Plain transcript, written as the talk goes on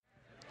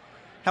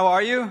How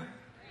are you?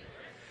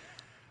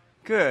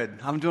 Good.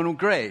 I'm doing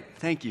great.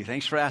 Thank you.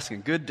 Thanks for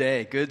asking. Good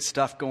day. Good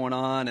stuff going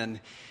on.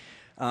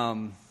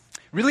 And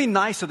really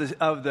nice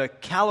of the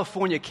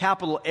California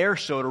Capitol Air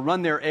Show to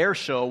run their air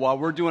show while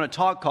we're doing a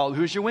talk called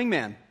Who's Your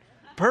Wingman?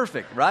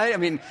 Perfect, right? I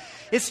mean,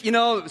 it's,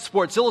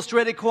 Sports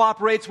Illustrated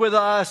cooperates with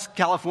us.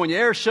 California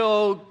Air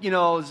Show,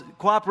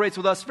 cooperates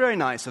with us. Very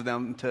nice of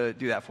them to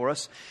do that for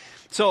us.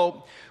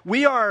 So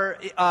we are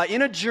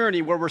in a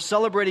journey where we're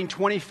celebrating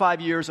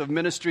 25 years of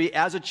ministry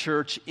as a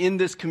church in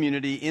this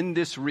community, in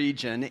this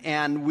region.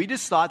 And we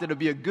just thought that it would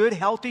be a good,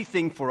 healthy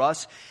thing for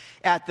us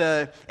at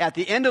the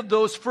end of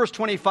those first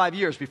 25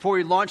 years, before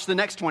we launch the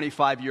next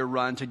 25-year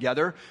run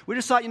together. We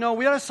just thought,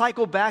 we ought to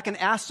cycle back and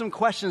ask some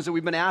questions that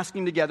we've been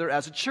asking together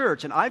as a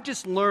church. And I've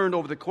just learned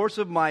over the course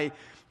of my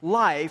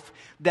life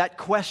that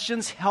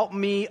questions help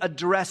me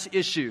address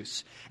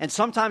issues. And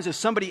sometimes if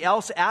somebody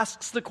else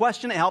asks the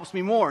question, it helps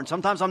me more. And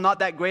sometimes I'm not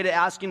that great at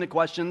asking the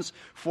questions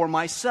for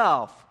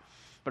myself.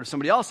 But if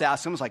somebody else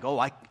asks them, it's like,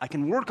 I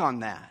can work on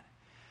that.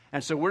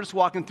 And so we're just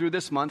walking through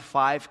this month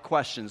 5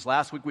 questions.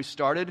 Last week we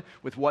started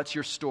with what's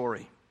your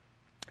story?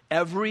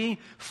 Every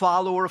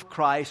follower of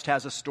Christ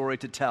has a story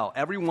to tell.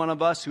 Every one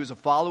of us who is a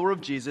follower of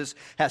Jesus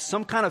has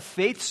some kind of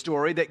faith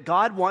story that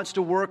God wants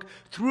to work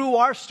through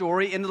our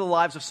story into the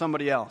lives of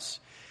somebody else.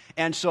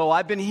 And so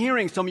I've been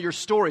hearing some of your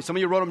stories. Some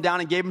of you wrote them down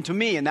and gave them to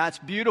me, and that's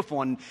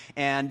beautiful.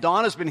 And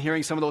Donna's been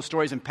hearing some of those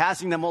stories and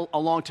passing them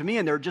along to me,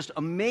 and they're just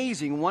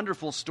amazing,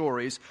 wonderful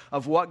stories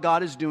of what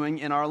God is doing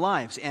in our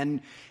lives.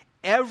 And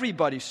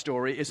everybody's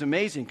story is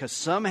amazing because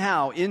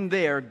somehow in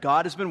there,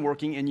 God has been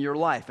working in your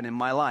life and in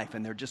my life.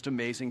 And they're just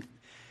amazing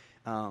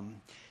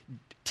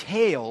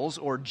tales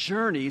or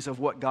journeys of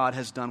what God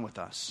has done with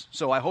us.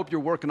 So I hope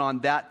you're working on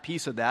that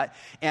piece of that.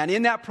 And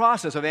in that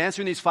process of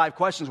answering these 5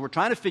 questions, we're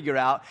trying to figure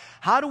out,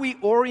 how do we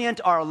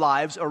orient our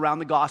lives around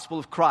the gospel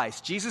of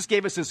Christ? Jesus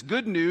gave us this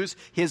good news,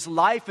 his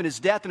life and his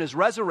death and his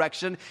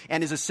resurrection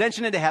and his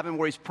ascension into heaven,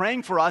 where he's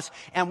praying for us.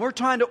 And we're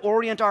trying to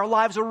orient our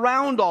lives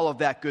around all of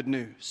that good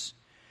news.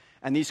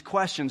 And these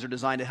questions are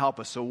designed to help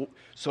us.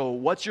 So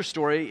what's your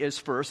story is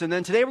first. And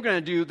then today we're going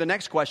to do the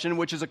next question,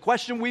 which is a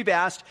question we've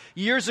asked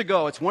years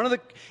ago. It's one of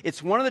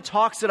the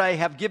talks that I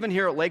have given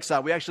here at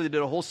Lakeside. We actually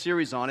did a whole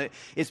series on it.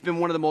 It's been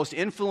one of the most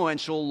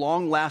influential,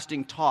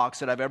 long-lasting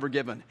talks that I've ever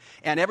given.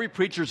 And every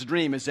preacher's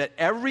dream is that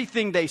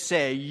everything they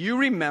say, you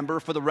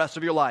remember for the rest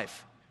of your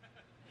life.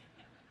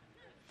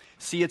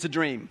 See, it's a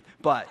dream,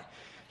 but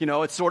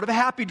it's sort of a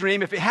happy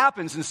dream if it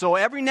happens. And so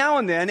every now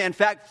and then, in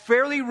fact,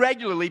 fairly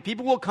regularly,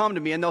 people will come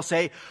to me and they'll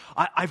say,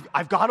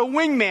 I've got a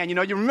wingman.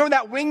 You remember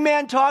that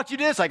wingman talk you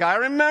did? It's like, I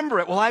remember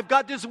it. Well, I've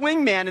got this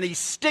wingman and he's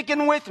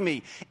sticking with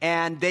me.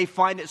 And they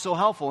find it so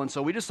helpful. And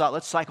so we just thought,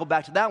 let's cycle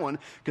back to that one,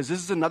 because this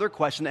is another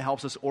question that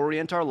helps us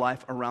orient our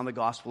life around the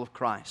gospel of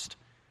Christ.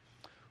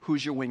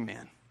 Who's your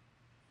wingman?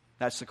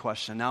 That's the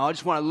question. Now, I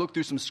just want to look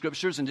through some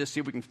scriptures and just see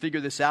if we can figure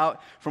this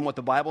out from what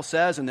the Bible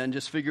says, and then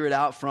just figure it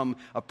out from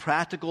a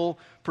practical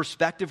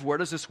perspective. Where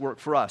does this work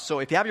for us? So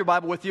if you have your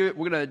Bible with you,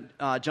 we're going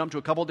to jump to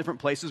a couple of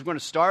different places. We're going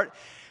to start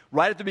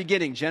right at the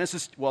beginning.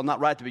 Not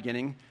right at the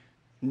beginning,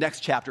 next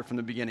chapter from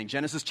the beginning.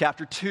 Genesis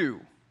chapter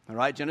 2. All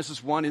right,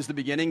 Genesis 1 is the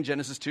beginning.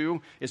 Genesis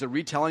 2 is a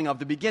retelling of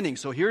the beginning.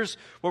 So here's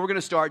where we're going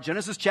to start.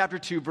 Genesis chapter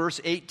 2, verse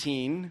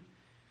 18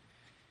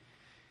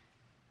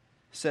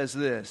 says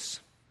this.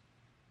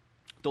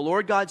 The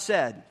Lord God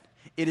said,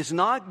 "It is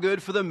not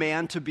good for the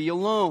man to be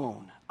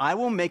alone. I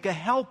will make a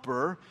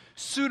helper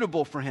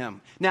suitable for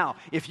him." Now,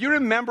 if you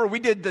remember,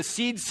 we did the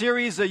Seed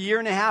series a year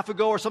and a half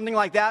ago or something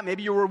like that.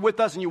 Maybe you were with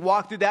us and you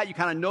walked through that. You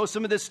kind of know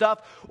some of this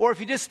stuff. Or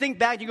if you just think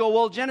back, you go,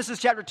 well, Genesis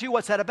chapter 2,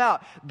 what's that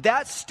about?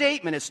 That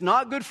statement, it's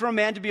not good for a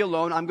man to be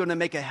alone. I'm going to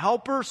make a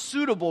helper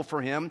suitable for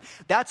him.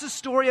 That's a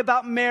story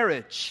about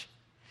marriage.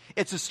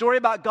 It's a story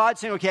about God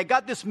saying, okay, I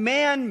got this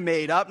man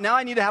made up. Now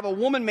I need to have a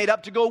woman made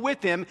up to go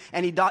with him.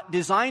 And he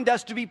designed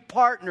us to be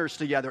partners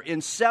together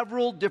in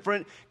several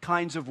different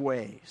kinds of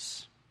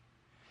ways.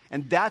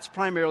 And that's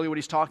primarily what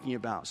he's talking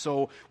about.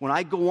 So when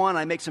I go on,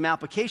 I make some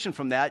application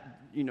from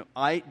that.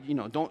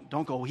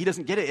 Don't go, he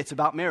doesn't get it. It's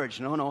about marriage.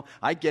 No,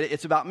 I get it.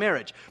 It's about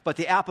marriage. But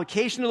the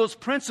application of those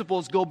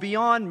principles go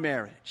beyond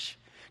marriage.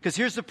 Because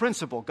here's the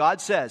principle.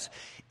 God says,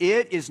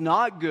 it is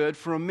not good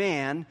for a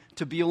man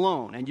to be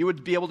alone. And you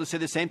would be able to say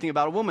the same thing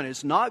about a woman.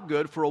 It's not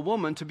good for a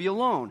woman to be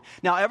alone.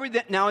 Now, every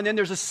now and then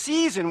there's a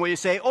season where you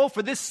say,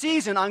 for this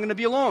season I'm going to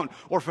be alone.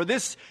 Or for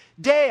this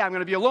day I'm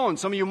going to be alone.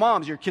 Some of you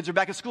moms, your kids are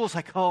back at school. It's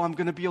like, I'm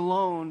going to be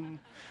alone.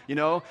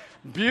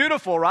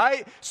 Beautiful,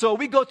 right? So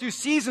we go through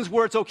seasons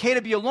where it's okay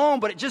to be alone,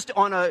 but it just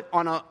on an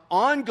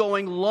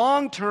ongoing,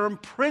 long-term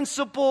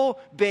principle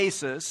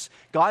basis,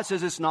 God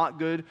says it's not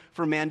good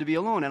for a man to be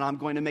alone, and I'm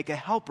going to make a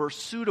helper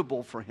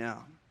suitable for him.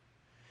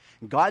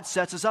 God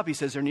sets us up. He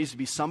says there needs to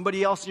be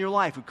somebody else in your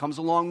life who comes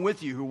along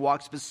with you, who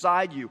walks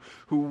beside you,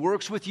 who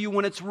works with you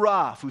when it's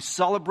rough, who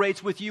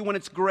celebrates with you when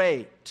it's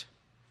great.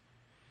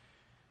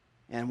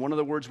 And one of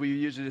the words we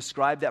use to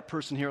describe that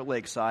person here at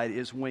Lakeside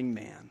is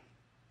wingman.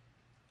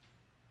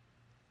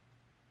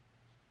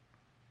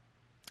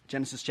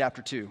 Genesis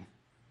chapter 2.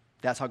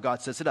 That's how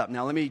God sets it up.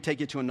 Now, let me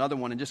take you to another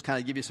one and just kind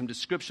of give you some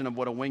description of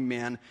what a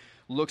wingman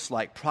looks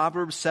like.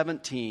 Proverbs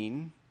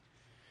 17,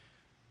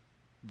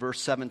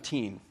 verse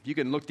 17. You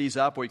can look these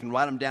up or you can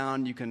write them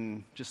down. You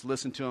can just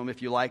listen to them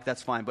if you like.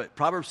 That's fine. But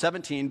Proverbs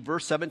 17,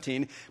 verse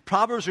 17.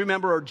 Proverbs,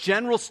 remember, are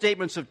general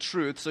statements of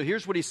truth. So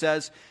here's what he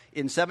says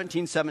in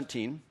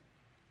 17:17.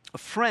 A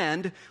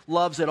friend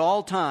loves at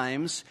all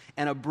times,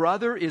 and a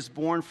brother is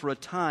born for a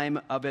time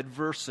of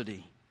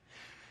adversity.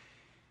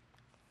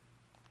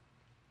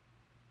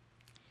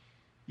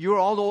 You are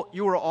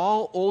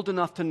all old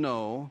enough to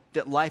know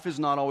that life is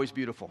not always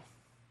beautiful,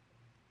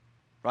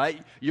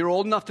 right? You're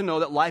old enough to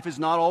know that life is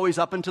not always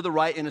up and to the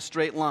right in a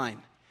straight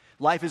line.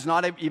 Life is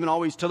not even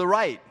always to the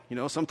right. You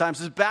know, sometimes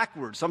it's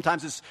backwards.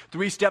 Sometimes it's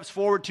 3 steps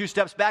forward, 2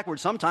 steps backward.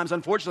 Sometimes,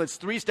 unfortunately, it's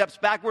 3 steps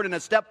backward and a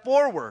step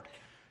forward.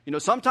 You know,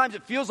 sometimes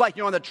it feels like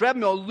you're on the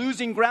treadmill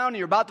losing ground and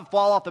you're about to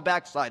fall off the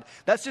backside.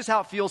 That's just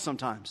how it feels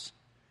sometimes.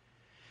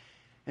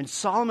 And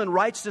Solomon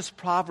writes this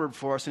proverb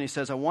for us, and he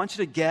says, I want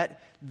you to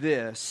get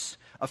this.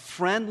 A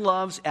friend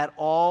loves at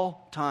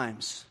all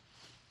times.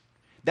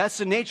 That's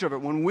the nature of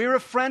it. When we're a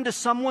friend to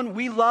someone,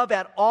 we love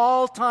at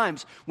all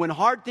times. When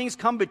hard things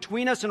come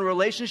between us in a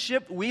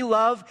relationship, we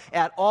love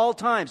at all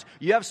times.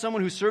 You have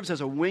someone who serves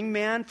as a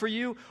wingman for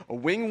you, a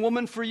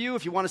wingwoman for you,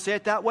 if you want to say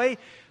it that way.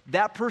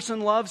 That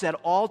person loves at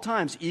all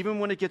times, even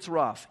when it gets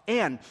rough.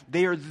 And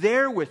they are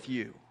there with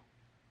you,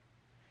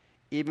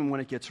 even when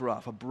it gets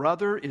rough. A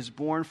brother is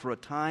born for a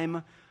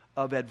time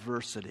of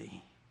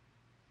adversity.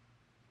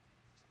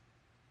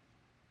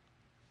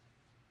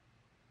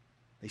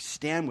 They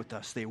stand with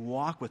us, they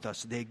walk with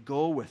us, they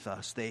go with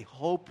us, they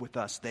hope with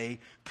us, they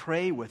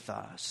pray with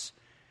us.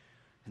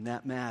 And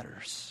that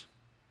matters.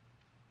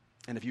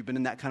 And if you've been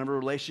in that kind of a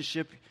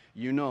relationship,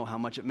 you know how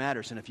much it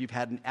matters. And if you've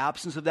had an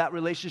absence of that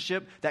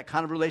relationship, that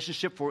kind of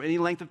relationship for any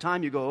length of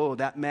time, you go, oh,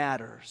 that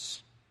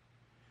matters.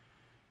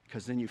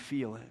 Because then you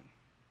feel it.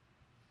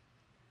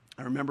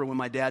 I remember when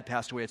my dad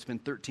passed away. It's been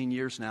 13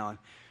 years now,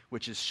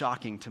 which is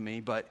shocking to me,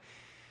 but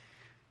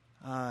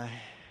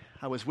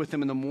I was with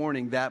him in the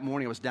morning. That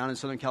morning, I was down in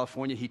Southern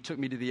California. He took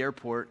me to the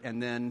airport,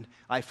 and then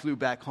I flew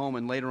back home.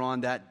 And later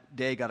on that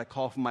day, got a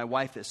call from my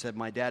wife that said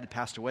my dad had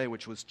passed away,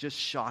 which was just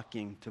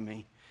shocking to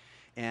me.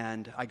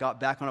 And I got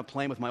back on a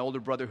plane with my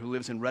older brother who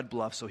lives in Red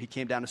Bluff, so he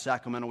came down to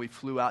Sacramento. We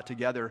flew out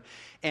together.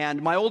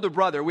 And my older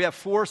brother, we have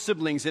 4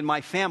 siblings in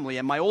my family,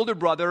 and my older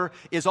brother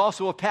is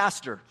also a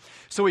pastor.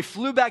 So we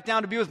flew back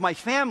down to be with my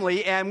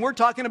family, and we're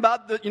talking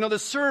about the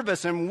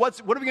service and what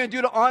are we going to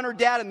do to honor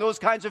Dad and those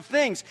kinds of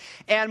things.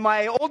 And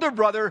my older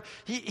brother,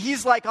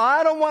 he's like,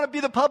 I don't want to be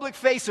the public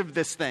face of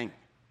this thing.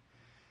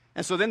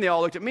 And so then they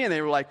all looked at me and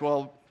they were like,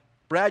 well,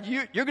 Brad,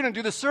 you're going to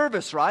do the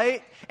service,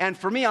 right? And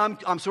for me,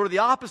 I'm sort of the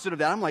opposite of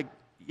that. I'm like,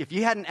 if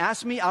you hadn't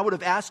asked me, I would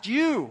have asked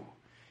you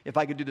if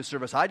I could do the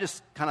service. I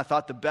just kind of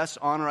thought the best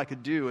honor I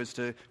could do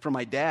for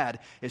my dad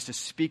is to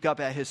speak up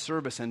at his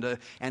service and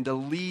to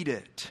lead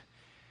it.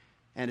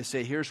 And to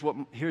say, here's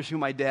who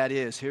my dad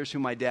is. Here's who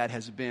my dad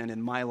has been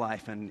in my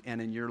life and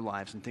in your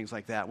lives and things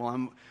like that. Well,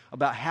 I'm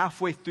about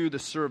halfway through the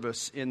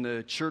service in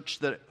the church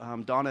that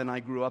Donna and I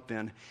grew up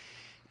in.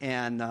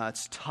 And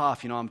it's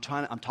tough. I'm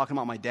talking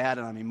about my dad,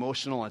 and I'm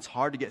emotional, and it's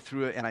hard to get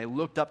through it. And I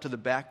looked up to the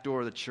back door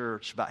of the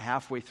church about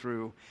halfway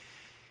through,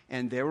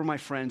 and there were my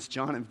friends,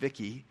 John and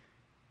Vicky,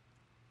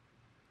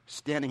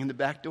 standing in the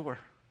back door.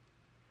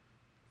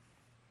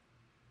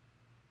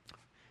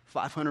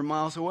 500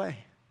 miles away.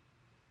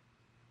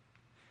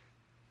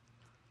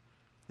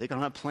 They got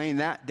on a plane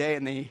that day,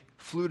 and they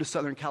flew to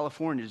Southern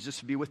California just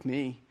to be with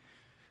me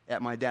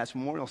at my dad's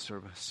memorial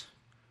service.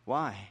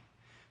 Why?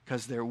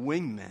 Because they're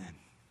wingmen.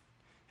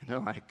 And they're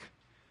like,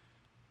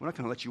 we're not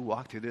going to let you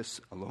walk through this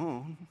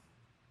alone.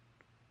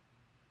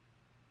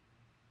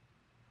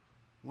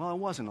 Well, I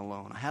wasn't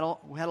alone.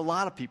 We had a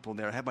lot of people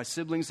there. I had my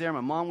siblings there. My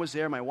mom was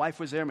there. My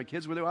wife was there. My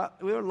kids were there.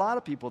 There were a lot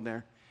of people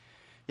there.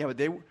 Yeah,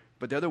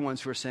 but they're the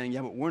ones who are saying,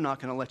 yeah, but we're not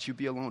going to let you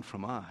be alone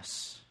from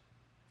us.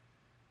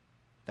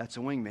 That's a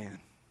wingman.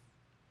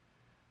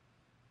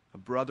 A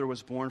brother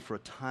was born for a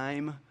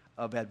time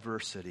of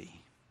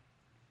adversity.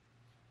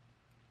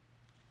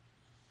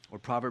 Or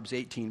Proverbs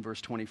 18,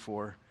 verse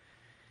 24.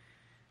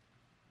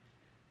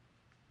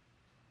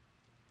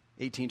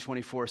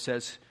 18:24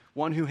 says,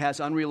 one who has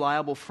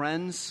unreliable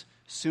friends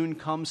soon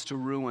comes to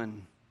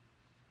ruin.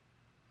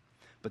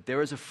 But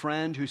there is a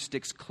friend who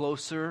sticks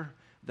closer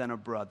than a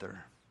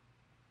brother.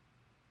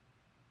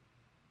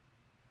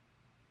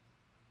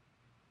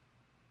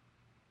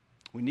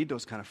 We need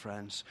those kind of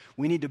friends.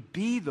 We need to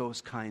be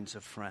those kinds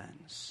of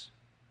friends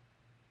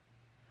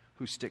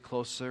who stick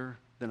closer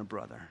than a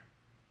brother.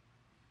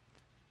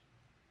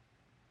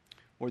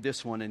 Or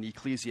this one in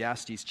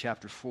Ecclesiastes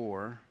chapter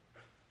 4.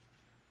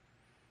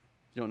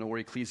 You don't know where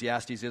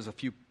Ecclesiastes is, a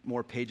few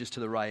more pages to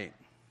the right.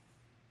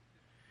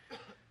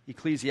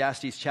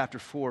 Ecclesiastes chapter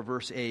 4,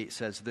 verse 8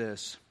 says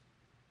this.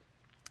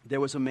 There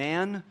was a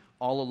man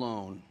all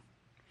alone.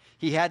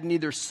 He had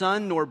neither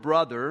son nor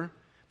brother,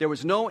 There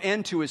was no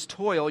end to his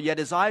toil, yet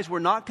his eyes were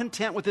not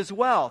content with his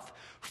wealth.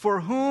 For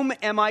whom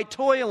am I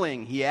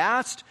toiling, he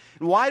asked.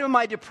 And why am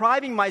I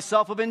depriving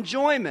myself of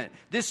enjoyment?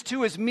 This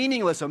too is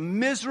meaningless, a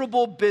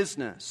miserable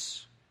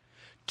business.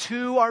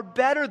 Two are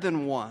better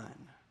than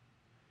one,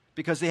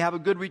 because they have a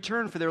good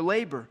return for their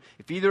labor.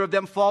 If either of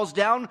them falls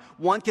down,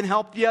 one can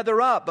help the other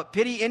up. But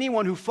pity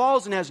anyone who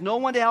falls and has no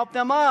one to help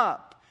them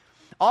up.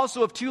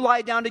 Also, if two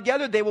lie down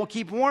together, they will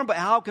keep warm. But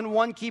how can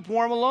one keep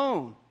warm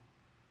alone?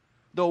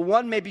 Though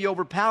one may be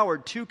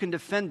overpowered, two can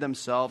defend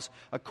themselves.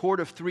 A cord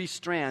of 3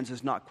 strands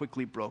is not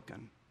quickly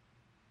broken.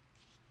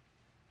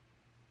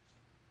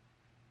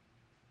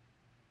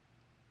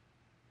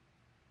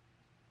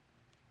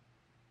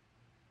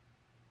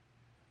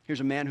 Here's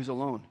a man who's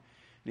alone.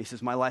 And he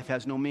says, my life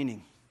has no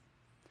meaning.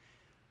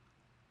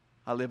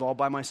 I live all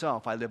by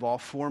myself. I live all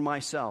for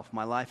myself.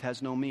 My life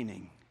has no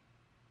meaning.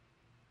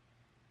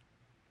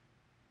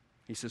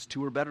 He says,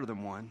 2 are better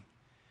than 1.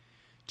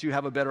 2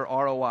 have a better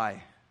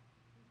ROI.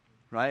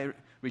 Right?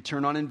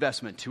 Return on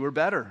investment. 2 are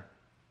better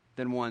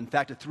than 1. In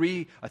fact, a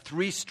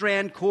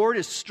 3-strand cord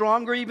is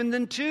stronger even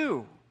than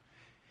 2.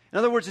 In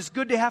other words, it's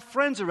good to have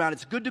friends around.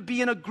 It's good to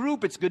be in a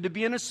group. It's good to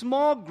be in a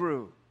small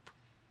group.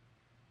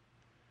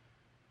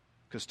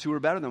 Because 2 are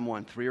better than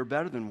 1. 3 are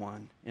better than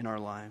 1 in our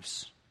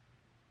lives.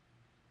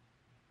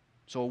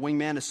 So a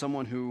wingman is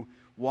someone who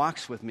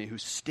walks with me, who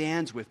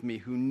stands with me,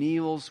 who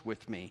kneels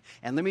with me.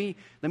 And let me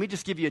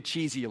just give you a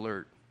cheesy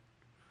alert.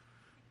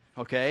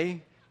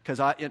 Okay? Because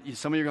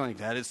some of you are going,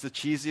 that is the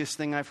cheesiest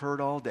thing I've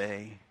heard all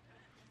day.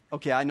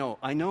 Okay, I know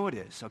it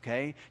is,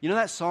 okay? You know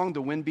that song,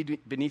 The Wind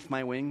Beneath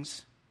My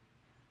Wings?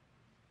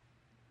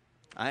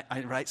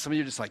 Right? Some of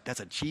you are just like, that's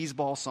a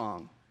cheeseball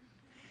song.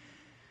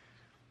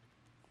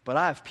 But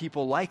I have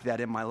people like that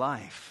in my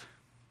life.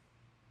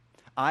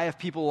 I have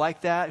people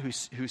like that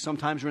who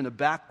sometimes are in the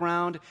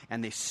background,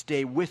 and they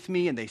stay with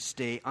me, and they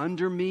stay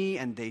under me,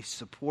 and they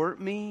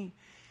support me,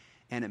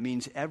 and it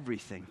means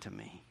everything to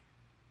me.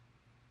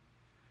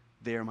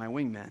 They are my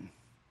wingmen.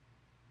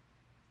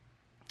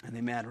 And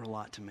they matter a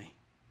lot to me.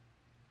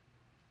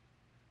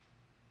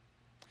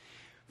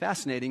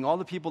 Fascinating. All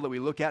the people that we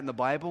look at in the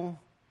Bible,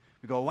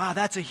 we go, wow,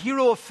 that's a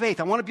hero of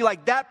faith. I want to be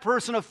like that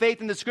person of faith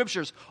in the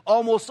Scriptures.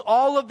 Almost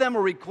all of them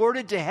are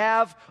recorded to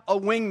have a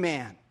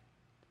wingman.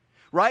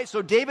 Right?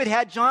 So David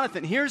had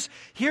Jonathan. Here's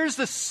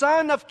the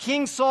son of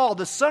King Saul,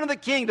 the son of the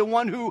king, the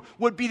one who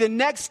would be the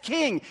next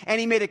king. And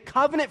he made a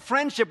covenant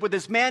friendship with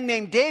this man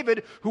named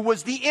David, who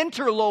was the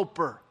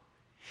interloper.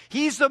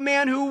 He's the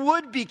man who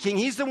would be king.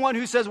 He's the one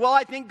who says, well,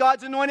 I think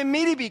God's anointed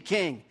me to be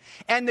king.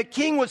 And the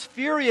king was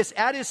furious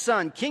at his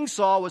son. King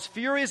Saul was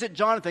furious at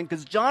Jonathan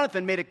because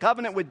Jonathan made a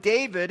covenant with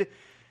David.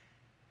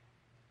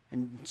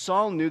 And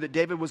Saul knew that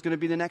David was going to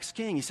be the next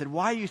king. He said,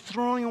 why are you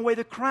throwing away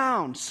the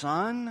crown,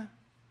 son?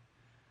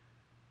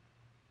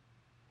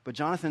 But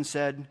Jonathan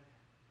said,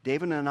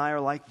 David and I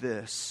are like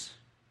this.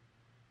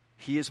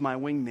 He is my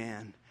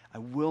wingman. I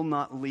will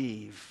not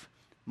leave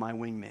my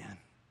wingman.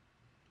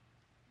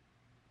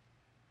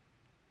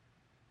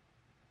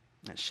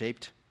 That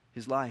shaped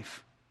his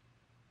life.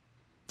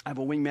 I have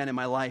a wingman in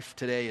my life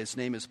today. His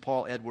name is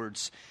Paul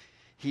Edwards.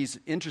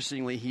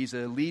 Interestingly, he's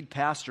a lead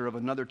pastor of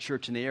another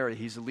church in the area.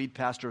 He's the lead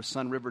pastor of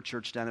Sun River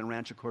Church down in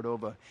Rancho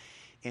Cordova.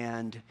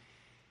 And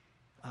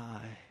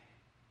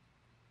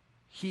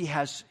he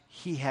has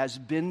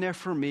been there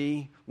for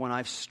me when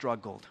I've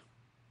struggled.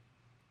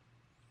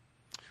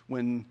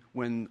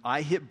 When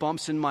I hit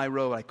bumps in my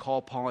road, I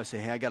call Paul. I say,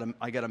 hey, I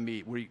gotta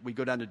meet. We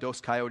go down to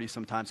Dos Coyotes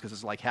sometimes because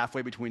it's like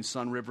halfway between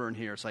Sun River and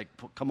here. It's like,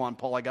 come on,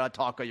 Paul, I gotta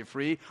talk. Are you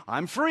free?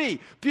 I'm free.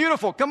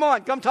 Beautiful. Come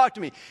on, come talk to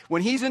me.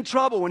 When he's in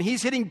trouble, when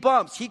he's hitting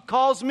bumps, he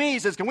calls me. He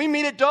says, can we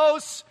meet at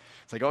Dos?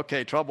 It's like,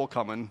 okay, trouble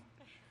coming.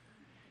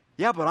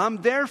 Yeah, but I'm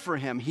there for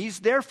him.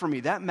 He's there for me.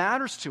 That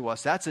matters to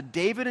us. That's a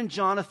David and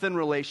Jonathan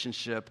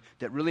relationship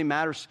that really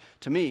matters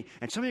to me.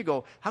 And some of you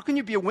go, how can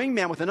you be a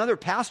wingman with another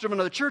pastor of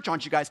another church?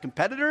 Aren't you guys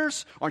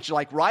competitors? Aren't you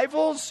like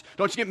rivals?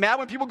 Don't you get mad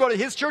when people go to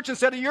his church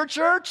instead of your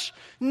church?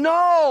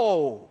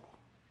 No.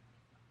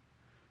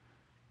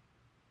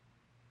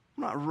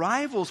 We're not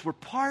rivals. We're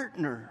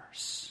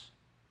partners.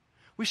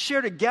 We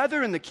share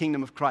together in the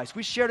kingdom of Christ.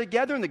 We share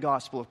together in the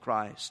gospel of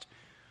Christ.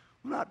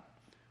 We're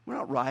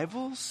not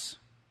rivals.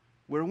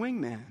 We're a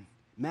wingman.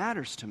 It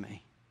matters to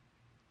me.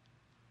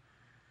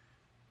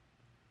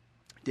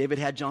 David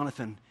had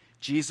Jonathan.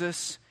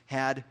 Jesus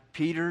had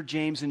Peter,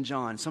 James, and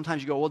John.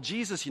 Sometimes you go, well,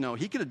 Jesus,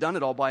 he could have done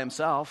it all by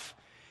himself.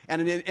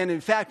 And in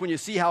fact, when you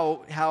see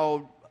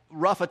how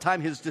rough a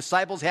time his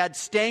disciples had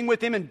staying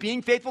with him and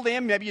being faithful to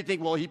him, maybe you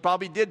think, well, he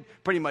probably did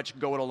pretty much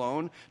go it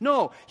alone.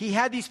 No, he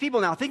had these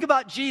people. Now, think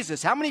about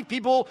Jesus. How many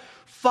people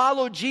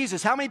followed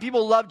Jesus? How many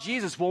people loved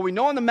Jesus? Well, we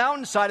know on the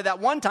mountainside at that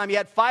one time, he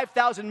had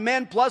 5,000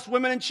 men plus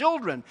women and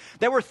children.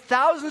 There were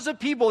thousands of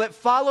people that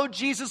followed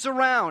Jesus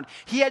around.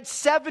 He had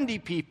 70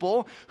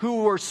 people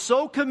who were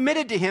so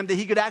committed to him that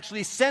he could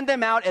actually send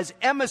them out as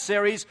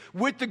emissaries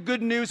with the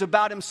good news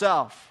about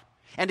himself,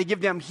 and to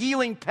give them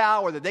healing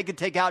power that they could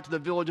take out to the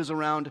villages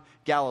around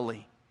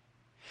Galilee.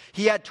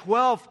 He had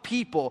 12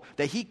 people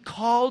that he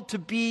called to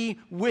be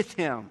with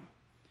him.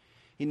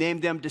 He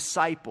named them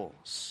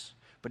disciples.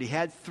 But he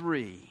had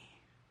 3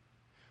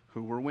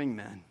 who were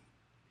wingmen.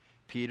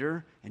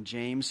 Peter and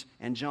James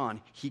and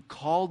John. He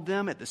called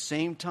them at the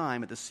same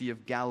time at the Sea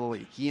of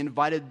Galilee. He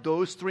invited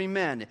those 3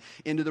 men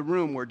into the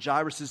room where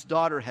Jairus'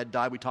 daughter had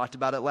died. We talked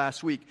about it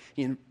last week.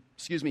 He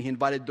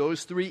invited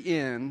those 3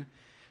 in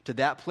to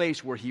that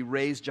place where he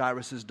raised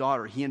Jairus'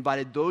 daughter. He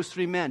invited those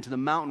 3 men to the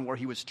mountain where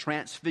he was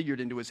transfigured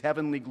into his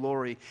heavenly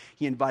glory.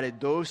 He invited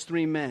those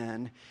 3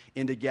 men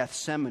into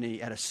Gethsemane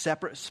at a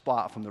separate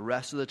spot from the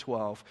rest of the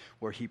 12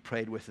 where he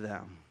prayed with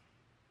them.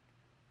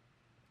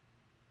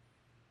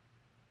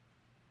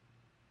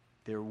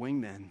 They were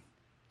wingmen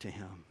to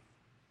him.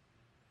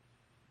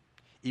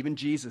 Even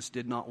Jesus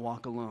did not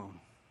walk alone.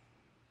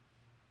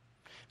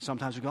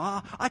 Sometimes we go,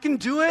 I can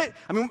do it.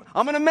 I mean,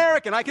 I'm an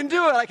American. I can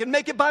do it. I can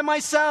make it by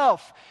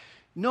myself.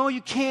 No, you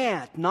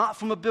can't. Not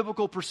from a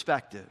biblical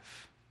perspective.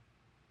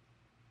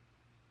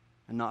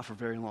 And not for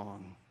very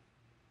long.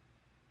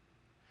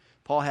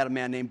 Paul had a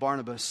man named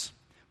Barnabas.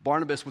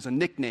 Barnabas was a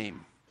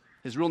nickname.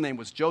 His real name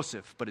was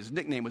Joseph, but his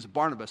nickname was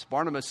Barnabas.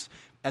 Barnabas,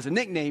 as a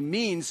nickname,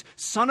 means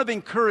son of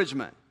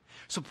encouragement.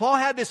 So Paul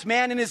had this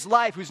man in his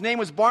life whose name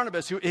was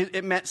Barnabas.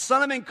 It meant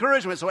son of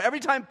encouragement. So every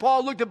time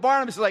Paul looked at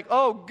Barnabas, he's like,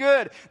 oh,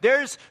 good.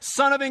 There's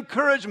son of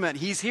encouragement.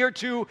 He's here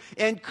to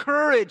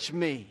encourage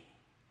me.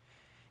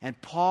 And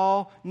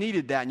Paul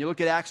needed that. And you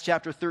look at Acts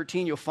chapter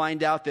 13, you'll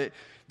find out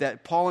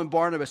that Paul and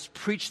Barnabas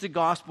preached the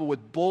gospel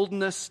with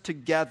boldness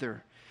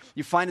together.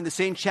 You find in the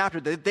same chapter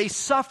that they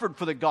suffered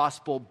for the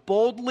gospel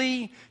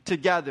boldly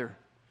together.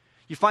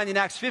 You find in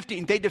Acts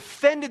 15, they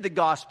defended the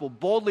gospel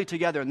boldly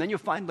together. And then you'll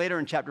find later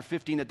in chapter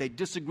 15 that they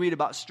disagreed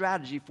about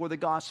strategy for the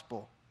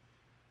gospel.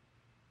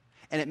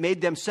 And it made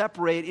them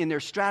separate in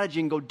their strategy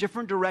and go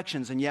different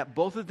directions. And yet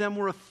both of them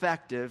were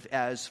effective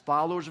as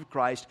followers of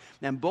Christ.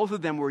 And both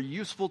of them were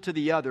useful to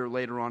the other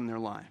later on in their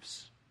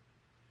lives.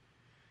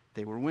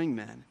 They were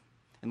wingmen.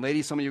 And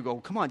ladies, some of you go,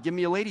 come on, give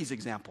me a lady's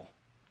example.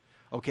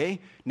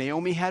 Okay,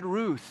 Naomi had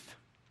Ruth.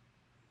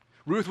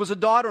 Ruth was a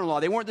daughter-in-law.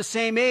 They weren't the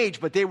same age,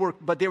 but they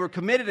were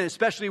committed, and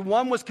especially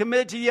one was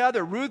committed to the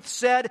other. Ruth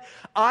said,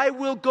 I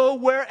will go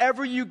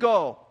wherever you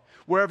go.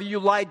 Wherever you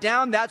lie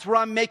down, that's where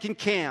I'm making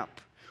camp.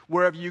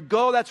 Wherever you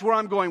go, that's where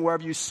I'm going.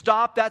 Wherever you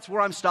stop, that's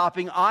where I'm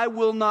stopping. I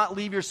will not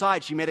leave your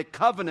side. She made a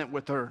covenant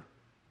with her.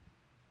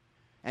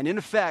 And in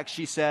effect,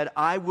 she said,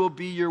 I will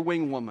be your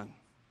wing woman,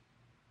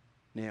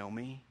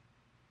 Naomi.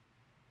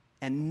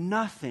 And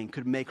nothing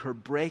could make her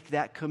break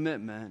that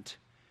commitment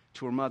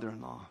to her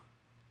mother-in-law.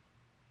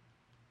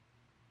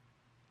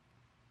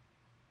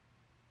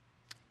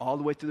 All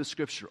the way through the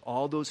scripture,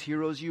 all those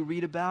heroes you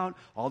read about,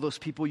 all those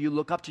people you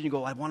look up to and you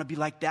go, I want to be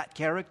like that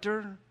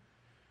character.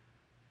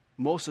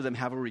 Most of them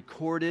have a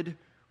recorded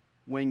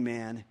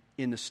wingman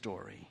in the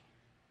story.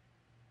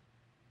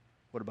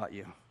 What about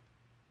you?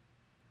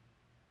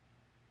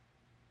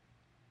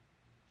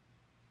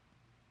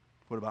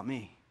 What about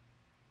me?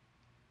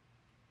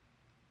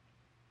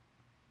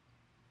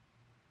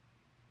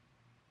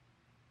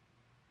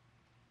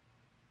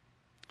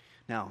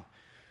 Now,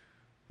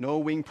 no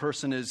wing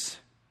person is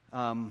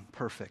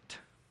perfect.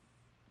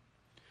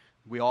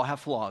 We all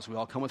have flaws. We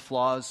all come with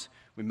flaws.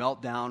 We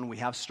melt down. We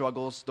have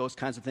struggles, those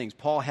kinds of things.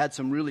 Paul had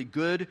some really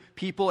good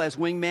people as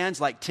wingmans,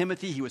 like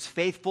Timothy. He was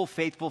faithful.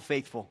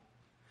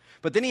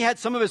 But then he had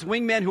some of his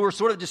wingmen who were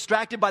sort of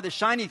distracted by the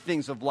shiny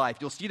things of life.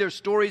 You'll see their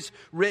stories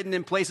written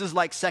in places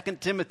like 2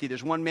 Timothy.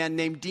 There's one man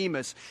named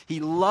Demas. He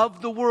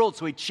loved the world,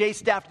 so he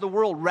chased after the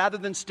world rather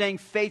than staying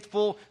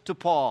faithful to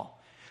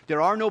Paul.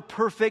 There are no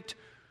perfect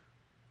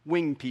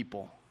wing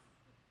people.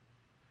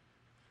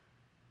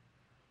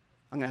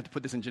 I'm going to have to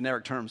put this in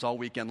generic terms all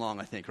weekend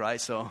long, I think,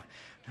 right? So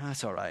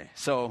that's all right.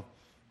 So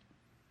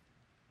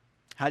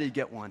how do you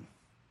get one?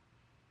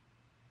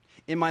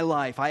 In my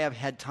life, I have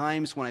had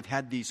times when I've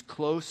had these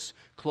close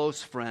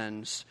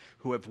friends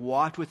who have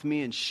walked with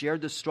me and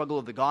shared the struggle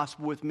of the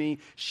gospel with me,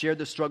 shared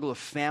the struggle of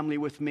family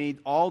with me,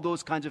 all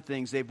those kinds of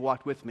things, they've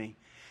walked with me.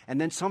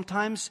 And then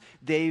sometimes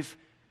they've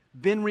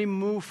been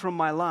removed from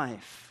my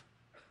life.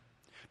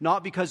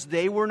 Not because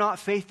they were not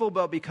faithful,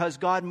 but because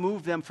God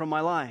moved them from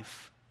my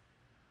life.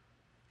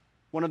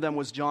 One of them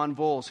was John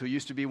Voles, who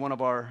used to be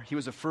he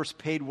was the first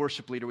paid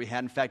worship leader we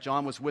had. In fact,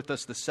 John was with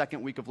us the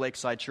second week of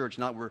Lakeside Church.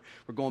 Now we're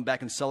going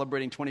back and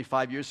celebrating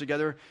 25 years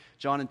together.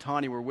 John and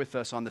Tawny were with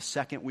us on the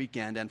second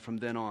weekend and from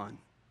then on.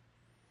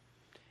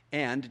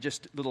 And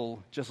just a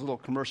little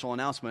commercial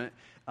announcement,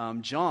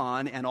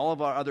 John and all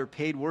of our other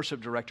paid worship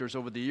directors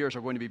over the years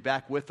are going to be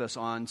back with us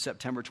on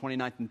September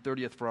 29th and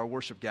 30th for our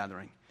worship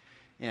gathering.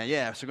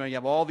 Yeah, so we're going to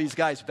have all these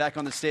guys back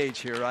on the stage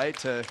here, right,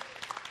 to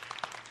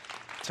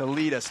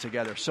lead us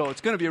together. So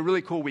it's going to be a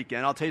really cool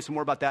weekend. I'll tell you some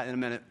more about that in a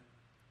minute.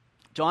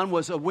 John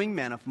was a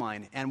wingman of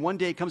mine, and one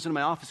day he comes into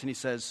my office and he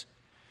says,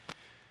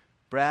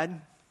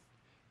 Brad,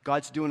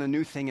 God's doing a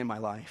new thing in my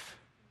life.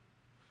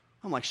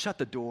 I'm like, shut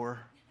the door.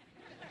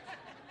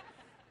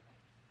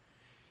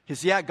 He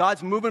says, yeah,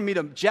 God's moving me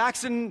to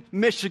Jackson,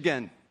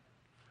 Michigan.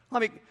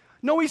 I'm like,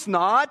 no, he's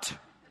not.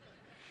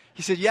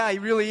 He said, yeah, he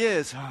really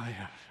is. Oh,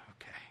 yeah,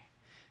 okay.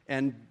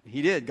 And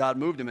he did. God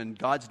moved him, and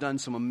God's done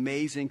some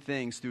amazing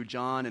things through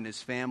John and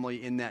his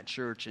family in that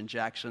church in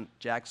Jackson,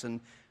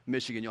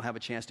 Michigan. You'll have a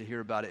chance to hear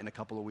about it in a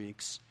couple of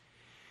weeks.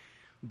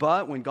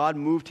 But when God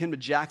moved him to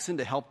Jackson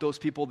to help those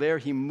people there,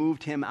 he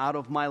moved him out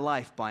of my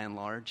life by and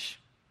large.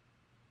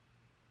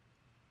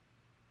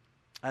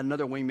 I had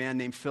another wingman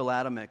named Phil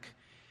Adamick,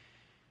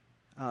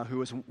 who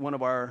was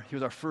he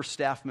was our first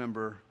staff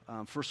member,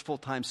 first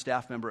full-time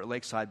staff member at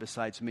Lakeside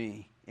besides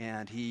me.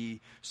 And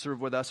he served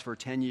with us for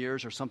 10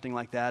 years or something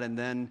like that, and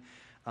then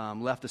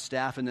left the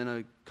staff, and then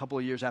a couple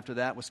of years after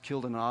that was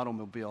killed in an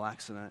automobile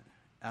accident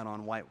out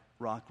on White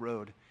Rock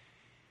Road.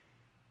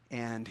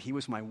 And he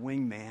was my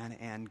wingman,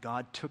 and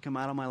God took him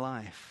out of my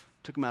life,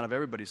 took him out of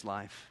everybody's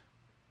life.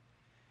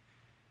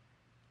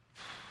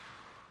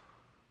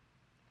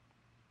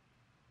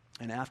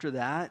 And after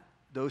that,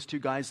 those two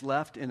guys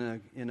left in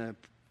a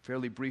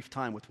fairly brief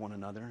time with one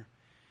another.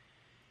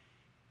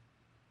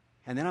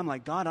 And then I'm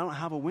like, God, I don't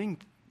have a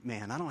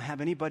wingman. I don't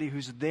have anybody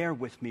who's there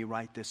with me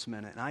right this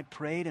minute. And I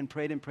prayed and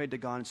prayed and prayed to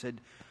God and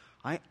said,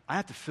 I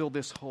have to fill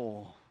this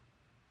hole.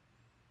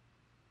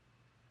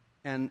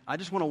 And I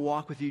just want to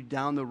walk with you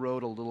down the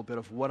road a little bit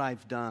of what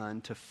I've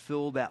done to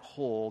fill that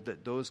hole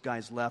that those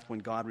guys left when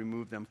God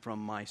removed them from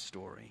my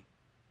story.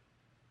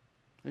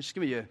 I'll just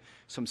give you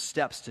some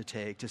steps to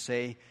take to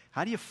say,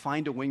 how do you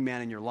find a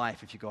wingman in your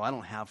life if you go, I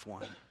don't have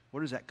one?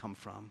 Where does that come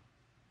from?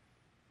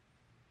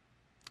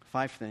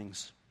 5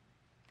 things.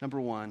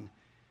 Number 1,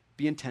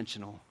 be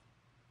intentional.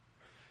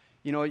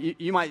 You know,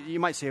 you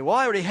might say, well,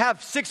 I already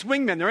have 6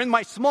 wingmen. They're in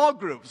my small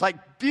group. It's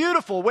like,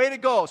 beautiful, way to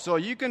go. So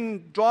you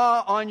can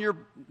draw on your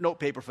note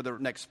paper for the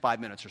next 5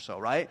 minutes or so,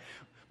 right?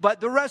 But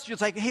the rest of you,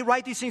 it's like, hey,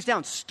 write these things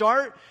down.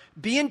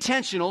 Be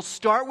intentional.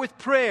 Start with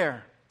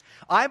prayer.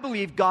 I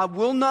believe God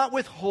will not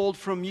withhold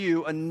from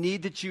you a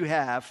need that you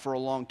have for a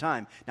long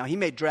time. Now, he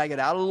may drag it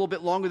out a little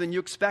bit longer than you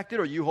expected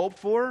or you hoped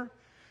for,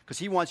 because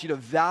he wants you to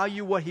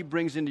value what he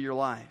brings into your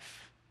life.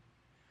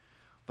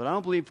 But I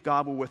don't believe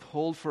God will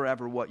withhold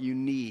forever what you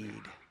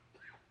need.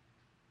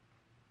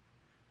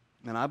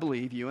 And I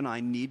believe you and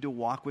I need to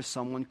walk with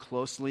someone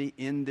closely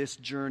in this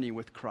journey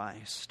with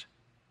Christ.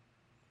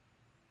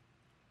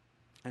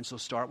 And so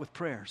start with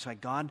prayer. Say,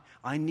 God,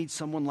 I need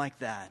someone like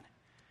that.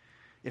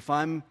 If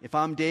I'm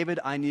David,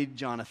 I need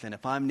Jonathan.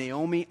 If I'm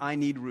Naomi, I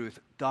need Ruth.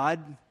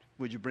 God,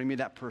 would you bring me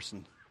that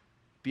person?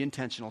 Be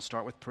intentional.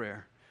 Start with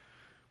prayer.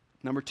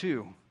 Number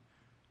 2,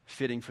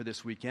 fitting for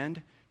this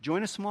weekend,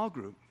 join a small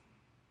group.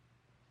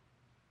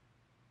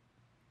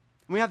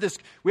 We have this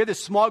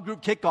small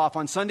group kickoff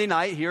on Sunday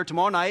night here,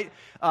 tomorrow night,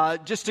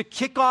 just to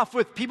kick off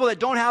with people that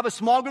don't have a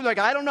small group. Like,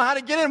 I don't know how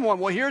to get in one.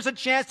 Well, here's a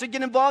chance to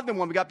get involved in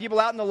one. We got people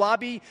out in the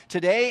lobby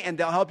today, and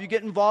they'll help you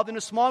get involved in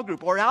a small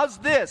group. Or how's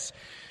this?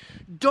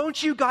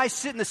 Don't you guys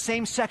sit in the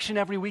same section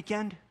every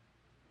weekend?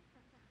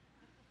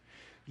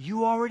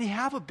 You already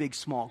have a big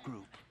small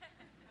group.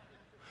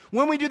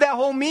 When we do that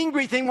whole meet and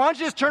greet thing, why don't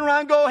you just turn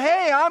around and go,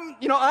 hey,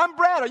 I'm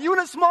Brad. Are you in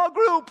a small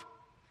group?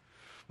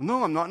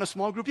 No, I'm not in a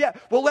small group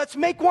yet. Well, let's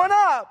make one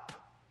up.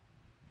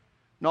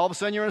 And all of a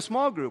sudden, you're in a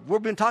small group.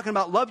 We've been talking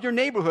about love your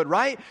neighborhood,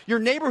 right? Your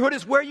neighborhood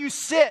is where you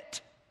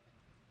sit.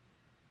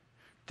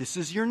 This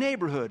is your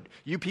neighborhood.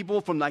 You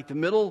people from like the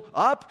middle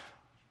up,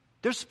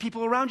 there's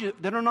people around you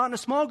that are not in a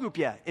small group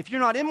yet. If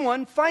you're not in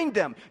one, find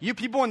them. You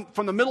people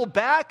from the middle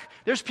back,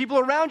 there's people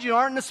around you who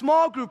aren't in a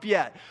small group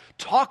yet.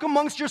 Talk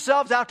amongst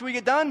yourselves after we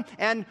get done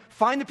and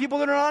find the people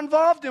that are not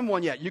involved in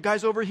one yet. You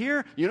guys over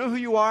here, you know who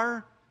you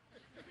are.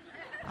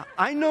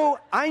 I know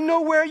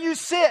where you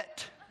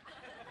sit.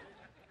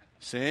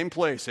 Same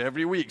place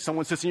every week.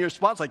 Someone sits in your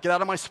spot. It's like, get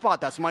out of my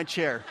spot. That's my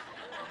chair.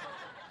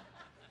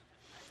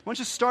 Why don't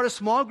you start a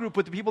small group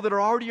with the people that are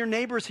already your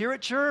neighbors here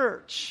at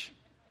church?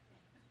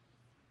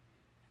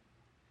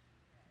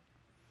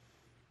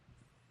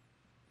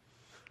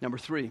 Number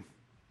 3,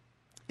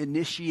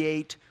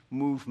 initiate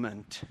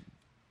movement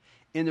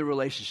in the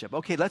relationship.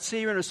 Okay, let's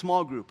say you're in a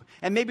small group,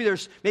 and maybe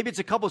it's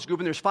a couples group,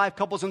 and there's 5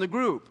 couples in the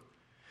group.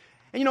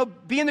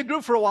 And, be in the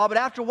group for a while, but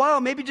after a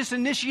while, maybe just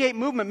initiate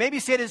movement. Maybe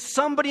say to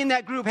somebody in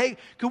that group, hey,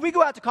 could we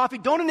go out to coffee?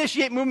 Don't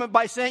initiate movement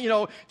by saying,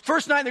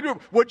 first night in the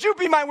group, would you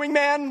be my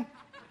wingman?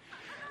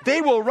 They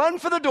will run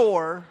for the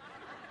door,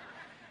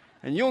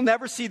 and you'll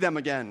never see them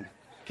again.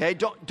 Okay?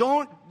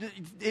 Don't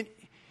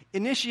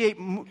initiate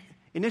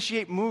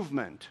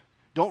movement.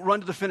 Don't run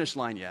to the finish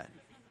line yet.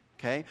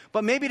 Okay?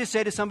 But maybe to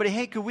say to somebody,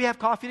 hey, could we have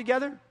coffee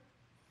together?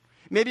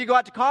 Maybe you go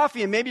out to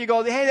coffee and maybe you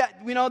go, hey,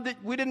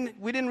 we didn't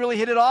really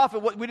hit it off.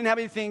 We didn't have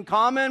anything in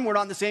common. We're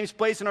not in the same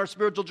place in our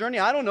spiritual journey.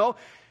 I don't know.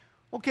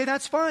 Okay,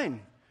 that's fine.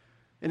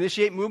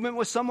 Initiate movement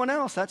with someone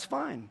else. That's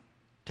fine.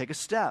 Take a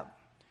step.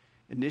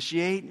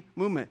 Initiate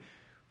movement.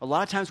 A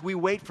lot of times we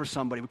wait for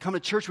somebody. We come to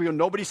church, we go,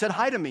 nobody said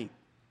hi to me.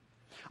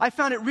 I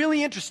found it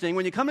really interesting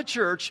when you come to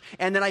church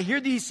and then I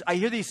hear these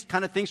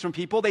kind of things from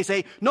people. They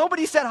say,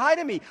 nobody said hi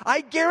to me.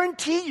 I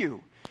guarantee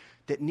you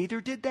that neither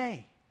did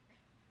they.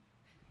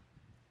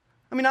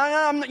 I mean,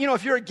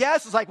 if you're a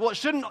guest, it's like, well,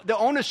 the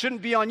onus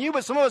shouldn't be on you,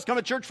 but some of us come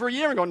to church for a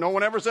year and go, no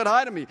one ever said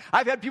hi to me.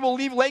 I've had people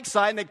leave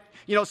Lakeside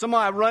and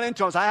someone I run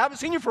into, I haven't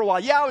seen you for a while.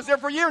 Yeah, I was there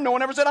for a year and no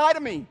one ever said hi to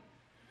me.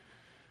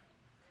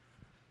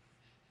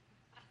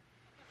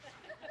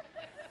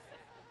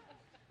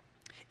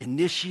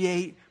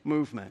 Initiate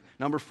movement.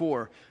 Number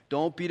 4,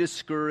 don't be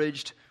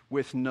discouraged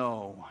with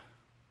no.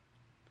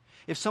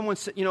 If someone,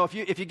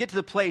 if you get to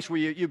the place where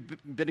you've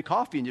been to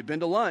coffee and you've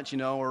been to lunch,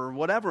 or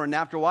whatever, and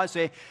after a while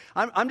say,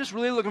 I'm just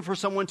really looking for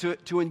someone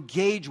to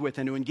engage with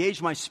and to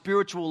engage my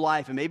spiritual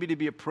life and maybe to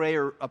be a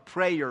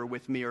prayer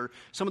with me or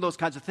some of those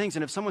kinds of things.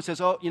 And if someone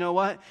says, oh, you know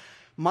what?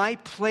 My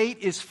plate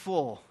is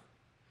full.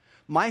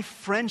 My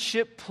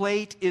friendship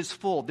plate is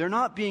full. They're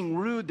not being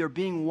rude. They're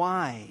being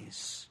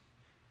wise.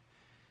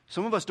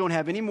 Some of us don't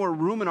have any more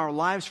room in our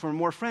lives for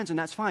more friends, and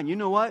that's fine. You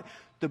know what?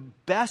 The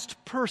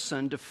best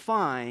person to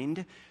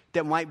find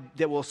that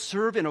will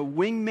serve in a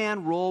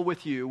wingman role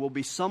with you will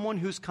be someone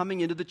who's coming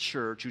into the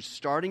church, who's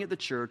starting at the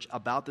church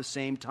about the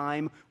same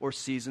time or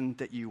season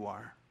that you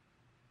are.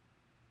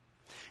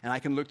 And I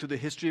can look through the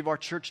history of our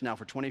church now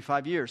for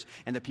 25 years,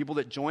 and the people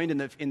that joined in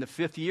the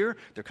 5th year,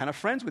 they're kind of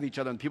friends with each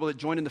other. And the people that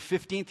joined in the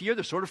 15th year,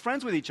 they're sort of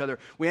friends with each other.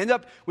 We end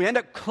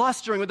up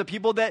clustering with the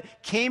people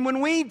that came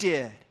when we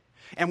did.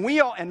 And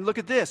look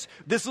at this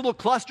little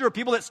cluster of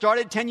people that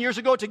started 10 years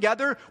ago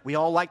together, we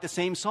all like the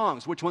same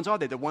songs. Which ones are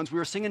they? The ones we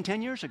were singing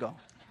 10 years ago.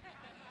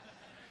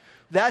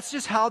 That's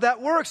just how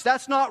that works.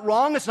 That's not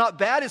wrong. It's not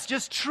bad. It's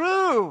just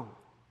true.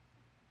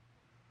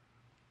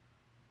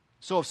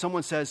 So if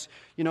someone says,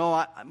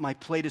 my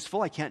plate is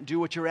full, I can't do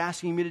what you're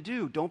asking me to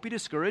do, don't be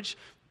discouraged.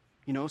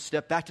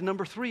 Step back to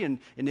number 3 and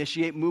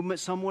initiate movement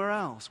somewhere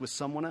else with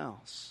someone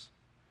else.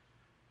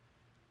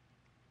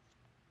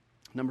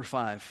 Number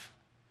 5.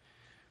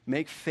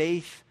 Make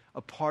faith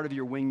a part of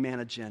your wingman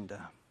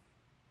agenda.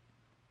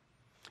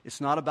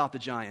 It's not about the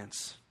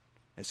giants,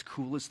 as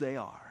cool as they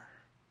are.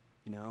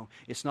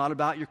 It's not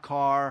about your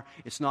car.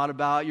 It's not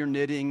about your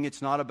knitting.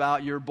 It's not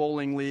about your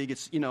bowling league.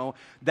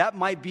 That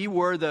might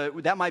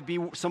be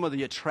some of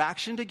the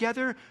attraction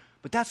together,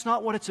 but that's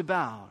not what it's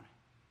about.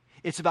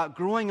 It's about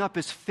growing up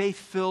as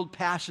faith-filled,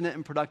 passionate,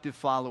 and productive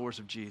followers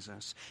of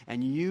Jesus.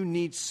 And you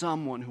need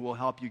someone who will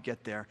help you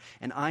get there.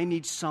 And I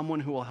need someone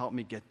who will help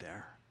me get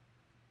there.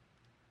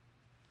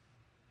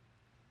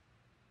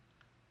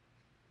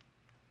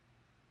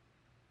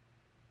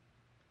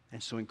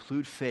 And so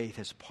include faith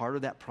as part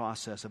of that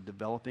process of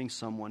developing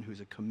someone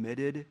who's a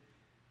committed,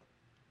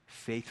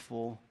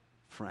 faithful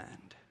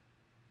friend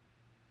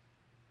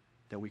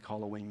that we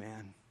call a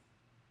wingman.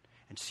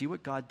 And see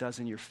what God does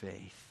in your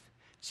faith.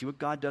 See what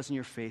God does in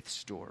your faith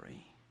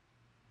story.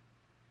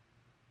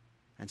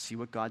 And see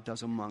what God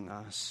does among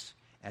us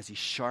as he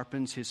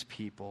sharpens his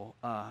people,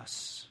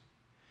 us,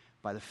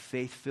 by the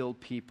faith-filled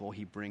people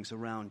he brings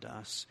around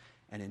us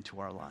and into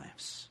our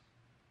lives.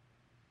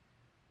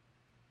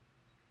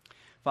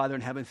 Father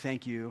in heaven,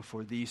 thank you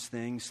for these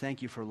things.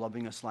 Thank you for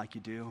loving us like you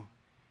do.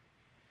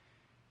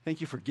 Thank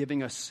you for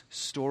giving us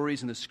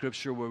stories in the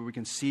Scripture where we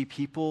can see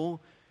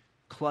people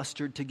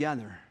clustered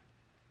together.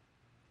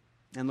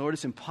 And Lord,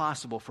 it's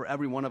impossible for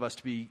every one of us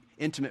to be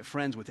intimate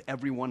friends with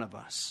every one of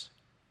us.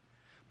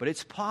 But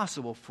it's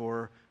possible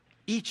for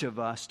each of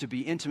us to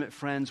be intimate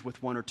friends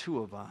with one or two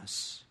of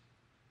us.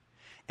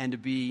 And to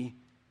be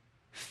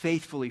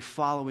faithfully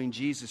following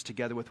Jesus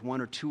together with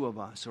one or two of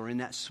us, or in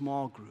that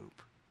small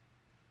group.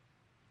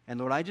 And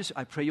Lord,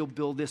 I pray you'll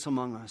build this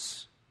among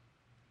us.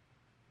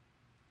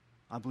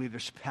 I believe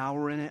there's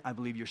power in it. I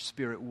believe your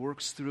Spirit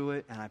works through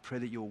it. And I pray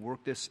that you'll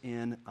work this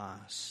in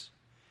us.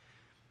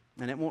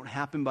 And it won't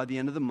happen by the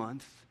end of the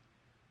month.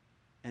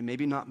 And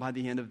maybe not by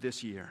the end of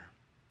this year.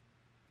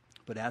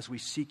 But as we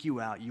seek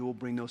you out, you will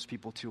bring those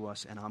people to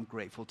us. And I'm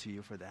grateful to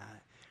you for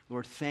that.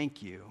 Lord,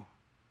 thank you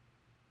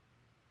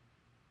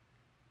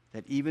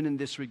that even in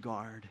this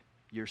regard,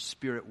 your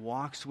Spirit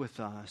walks with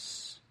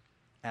us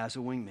as a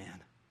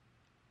wingman.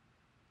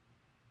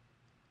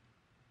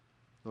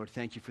 Lord,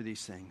 thank you for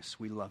these things.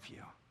 We love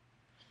you.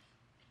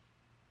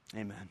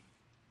 Amen.